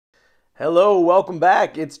Hello, welcome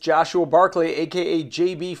back. It's Joshua Barclay, aka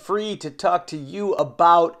JB Free, to talk to you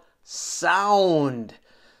about sound.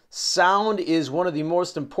 Sound is one of the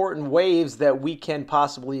most important waves that we can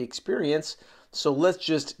possibly experience. So let's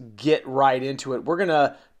just get right into it. We're going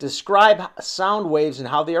to describe sound waves and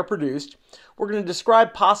how they are produced. We're going to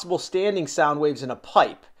describe possible standing sound waves in a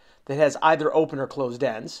pipe that has either open or closed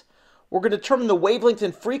ends. We're going to determine the wavelength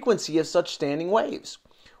and frequency of such standing waves.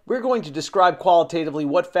 We're going to describe qualitatively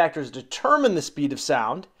what factors determine the speed of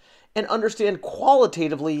sound and understand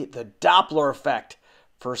qualitatively the Doppler effect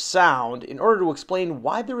for sound in order to explain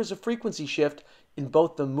why there is a frequency shift in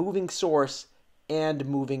both the moving source and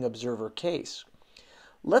moving observer case.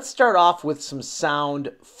 Let's start off with some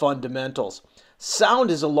sound fundamentals. Sound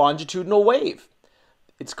is a longitudinal wave.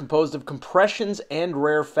 It's composed of compressions and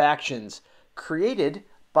rarefactions created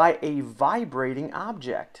by a vibrating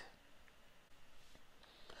object.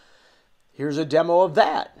 Here's a demo of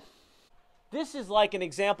that. This is like an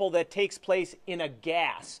example that takes place in a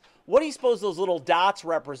gas. What do you suppose those little dots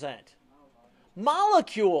represent?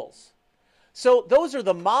 Molecules. So those are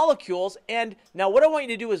the molecules. And now what I want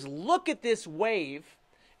you to do is look at this wave.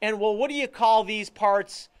 And well, what do you call these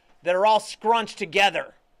parts that are all scrunched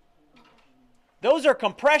together? Those are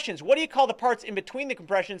compressions. What do you call the parts in between the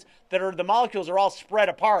compressions that are the molecules are all spread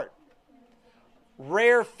apart?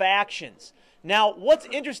 Rarefactions. Now, what's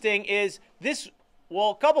interesting is this,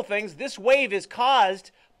 well, a couple things. This wave is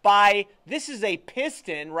caused by, this is a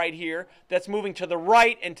piston right here that's moving to the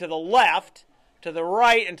right and to the left, to the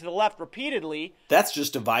right and to the left repeatedly. That's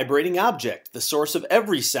just a vibrating object, the source of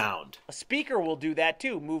every sound. A speaker will do that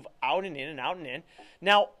too, move out and in and out and in.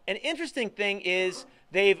 Now, an interesting thing is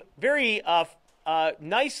they've very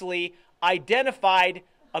nicely identified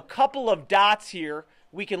a couple of dots here.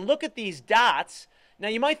 We can look at these dots. Now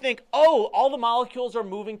you might think, oh, all the molecules are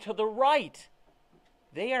moving to the right.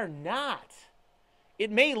 They are not. It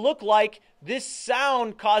may look like this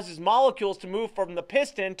sound causes molecules to move from the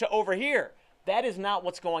piston to over here. That is not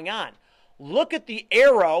what's going on. Look at the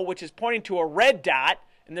arrow, which is pointing to a red dot,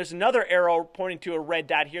 and there's another arrow pointing to a red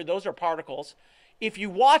dot here. Those are particles. If you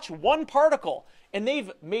watch one particle, and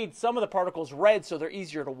they've made some of the particles red so they're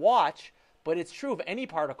easier to watch, but it's true of any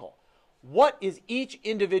particle. What is each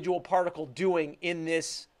individual particle doing in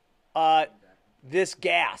this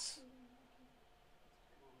gas?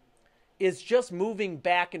 It's just moving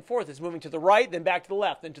back and forth. It's moving to the right, then back to the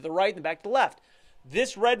left, then to the right, then back to the left.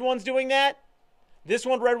 This red one's doing that. This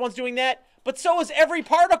one, red one's doing that. But so is every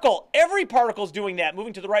particle. Every particle's doing that,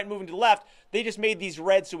 moving to the right, moving to the left. They just made these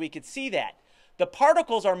red so we could see that. The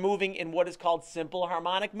particles are moving in what is called simple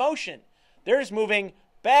harmonic motion. They're just moving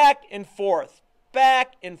back and forth,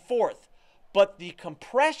 back and forth. But the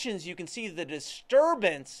compressions, you can see the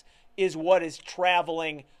disturbance is what is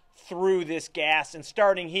traveling through this gas and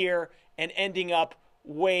starting here and ending up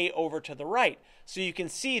way over to the right. So you can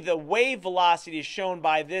see the wave velocity is shown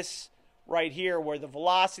by this right here where the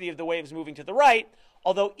velocity of the wave is moving to the right,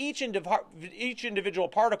 although each individual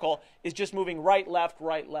particle is just moving right, left,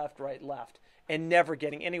 right, left, right, left, and never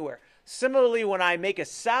getting anywhere. Similarly, when I make a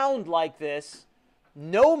sound like this,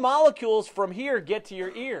 no molecules from here get to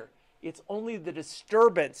your ear. It's only the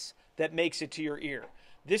disturbance that makes it to your ear.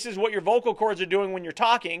 This is what your vocal cords are doing when you're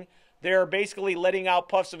talking. They're basically letting out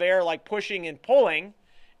puffs of air like pushing and pulling.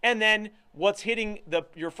 And then what's hitting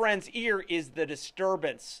your friend's ear is the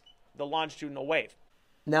disturbance, the longitudinal wave.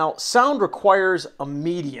 Now, sound requires a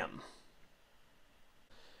medium.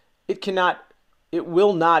 It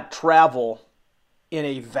will not travel in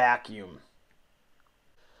a vacuum.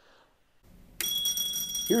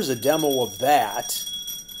 Here's a demo of that.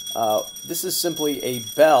 This is simply a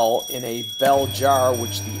bell in a bell jar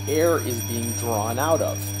which the air is being drawn out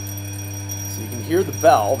of. So you can hear the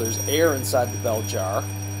bell, there's air inside the bell jar,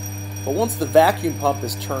 but once the vacuum pump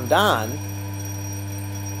is turned on,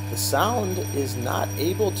 the sound is not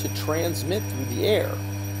able to transmit through the air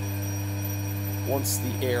once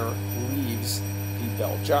the air leaves the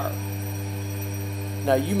bell jar.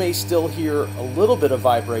 Now you may still hear a little bit of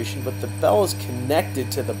vibration, but the bell is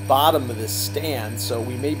connected to the bottom of this stand, so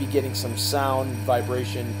we may be getting some sound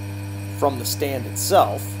vibration from the stand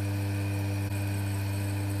itself.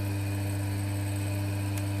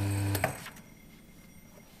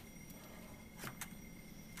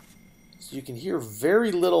 So you can hear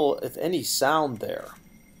very little, if any, sound there.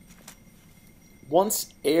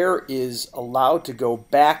 Once air is allowed to go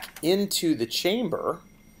back into the chamber,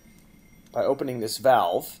 by opening this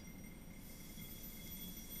valve,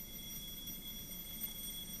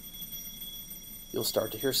 you'll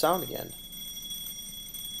start to hear sound again.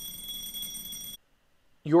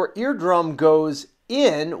 Your eardrum goes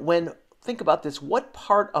in when think about this. What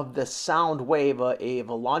part of the sound wave, of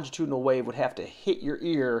a longitudinal wave, would have to hit your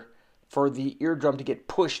ear for the eardrum to get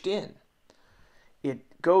pushed in?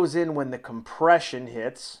 It goes in when the compression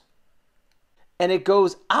hits, and it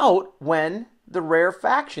goes out when the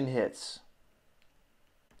rarefaction hits.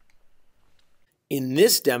 In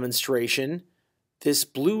this demonstration, this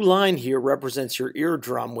blue line here represents your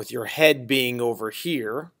eardrum with your head being over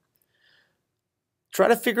here. Try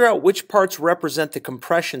to figure out which parts represent the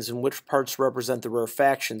compressions and which parts represent the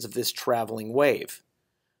rarefactions of this traveling wave.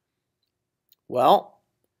 Well,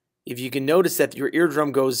 if you can notice that your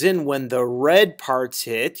eardrum goes in when the red parts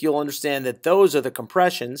hit, you'll understand that those are the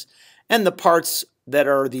compressions, and the parts that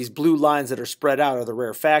are these blue lines that are spread out are the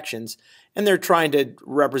rarefactions, and they're trying to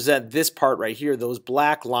represent this part right here, those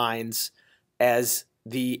black lines, as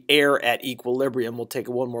the air at equilibrium. We'll take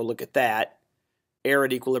one more look at that. Air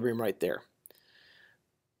at equilibrium right there.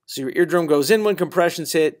 So your eardrum goes in when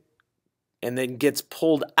compressions hit and then gets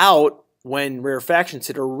pulled out when rarefactions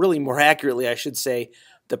hit, or really more accurately, I should say,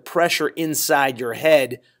 the pressure inside your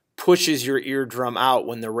head pushes your eardrum out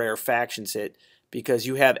when the rarefactions hit because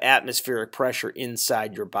you have atmospheric pressure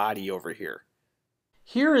inside your body over here.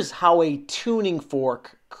 Here is how a tuning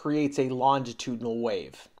fork creates a longitudinal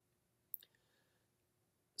wave.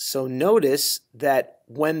 So notice that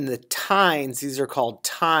when the tines, these are called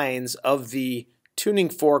tines, of the tuning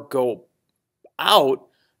fork go out,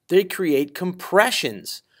 they create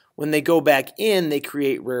compressions. When they go back in, they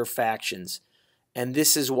create rarefactions. And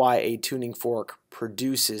this is why a tuning fork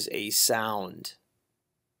produces a sound.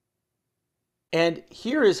 And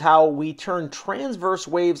here is how we turn transverse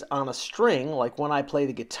waves on a string, like when I play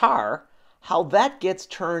the guitar, how that gets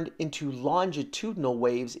turned into longitudinal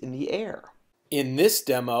waves in the air. In this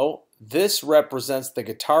demo, this represents the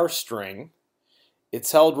guitar string.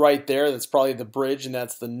 It's held right there. That's probably the bridge, and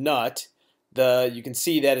that's the nut. You can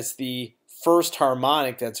see that it's the first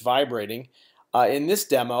harmonic that's vibrating. In this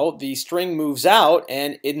demo, the string moves out,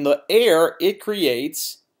 and in the air, it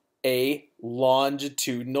creates a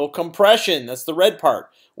longitudinal compression. That's the red part.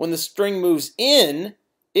 When the string moves in,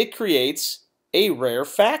 it creates a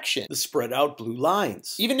rarefaction, the spread out blue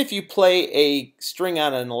lines. Even if you play a string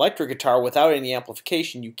on an electric guitar without any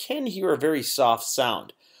amplification, you can hear a very soft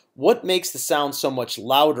sound. What makes the sound so much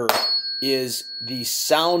louder is the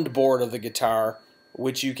soundboard of the guitar,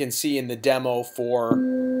 which you can see in the demo for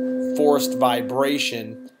forced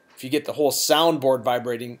vibration. If you get the whole soundboard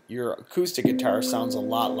vibrating, your acoustic guitar sounds a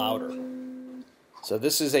lot louder. So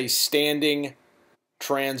this is a standing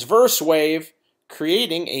transverse wave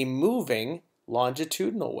creating a moving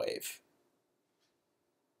longitudinal wave.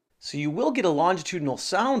 So you will get a longitudinal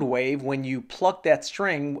sound wave when you pluck that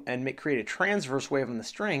string and create a transverse wave on the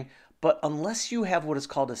string, but unless you have what is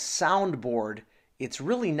called a soundboard, it's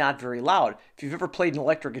really not very loud. If you've ever played an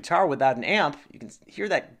electric guitar without an amp, you can hear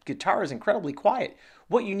that guitar is incredibly quiet.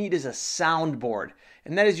 What you need is a soundboard,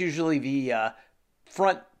 and that is usually the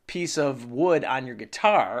front piece of wood on your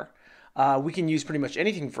guitar. We can use pretty much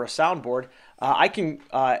anything for a soundboard. I can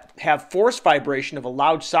have forced vibration of a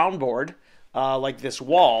loud soundboard, like this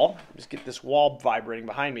wall. Just get this wall vibrating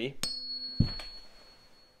behind me.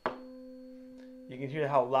 You can hear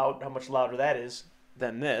how much louder that is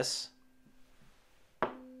than this.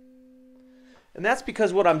 And that's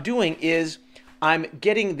because what I'm doing is I'm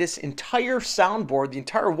getting this entire soundboard, the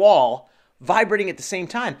entire wall, vibrating at the same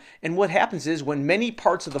time. And what happens is when many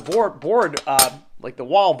parts of the board, like the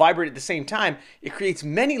wall, vibrate at the same time, it creates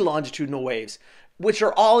many longitudinal waves, which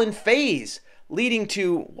are all in phase, leading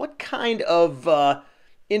to what kind of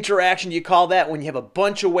interaction do you call that when you have a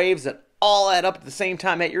bunch of waves that all add up at the same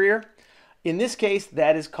time at your ear? In this case,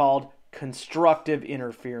 that is called constructive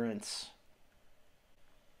interference.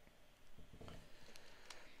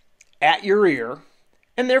 At your ear,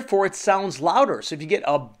 and therefore it sounds louder. So if you get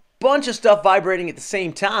a bunch of stuff vibrating at the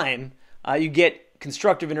same time, you get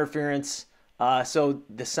constructive interference, so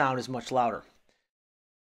the sound is much louder.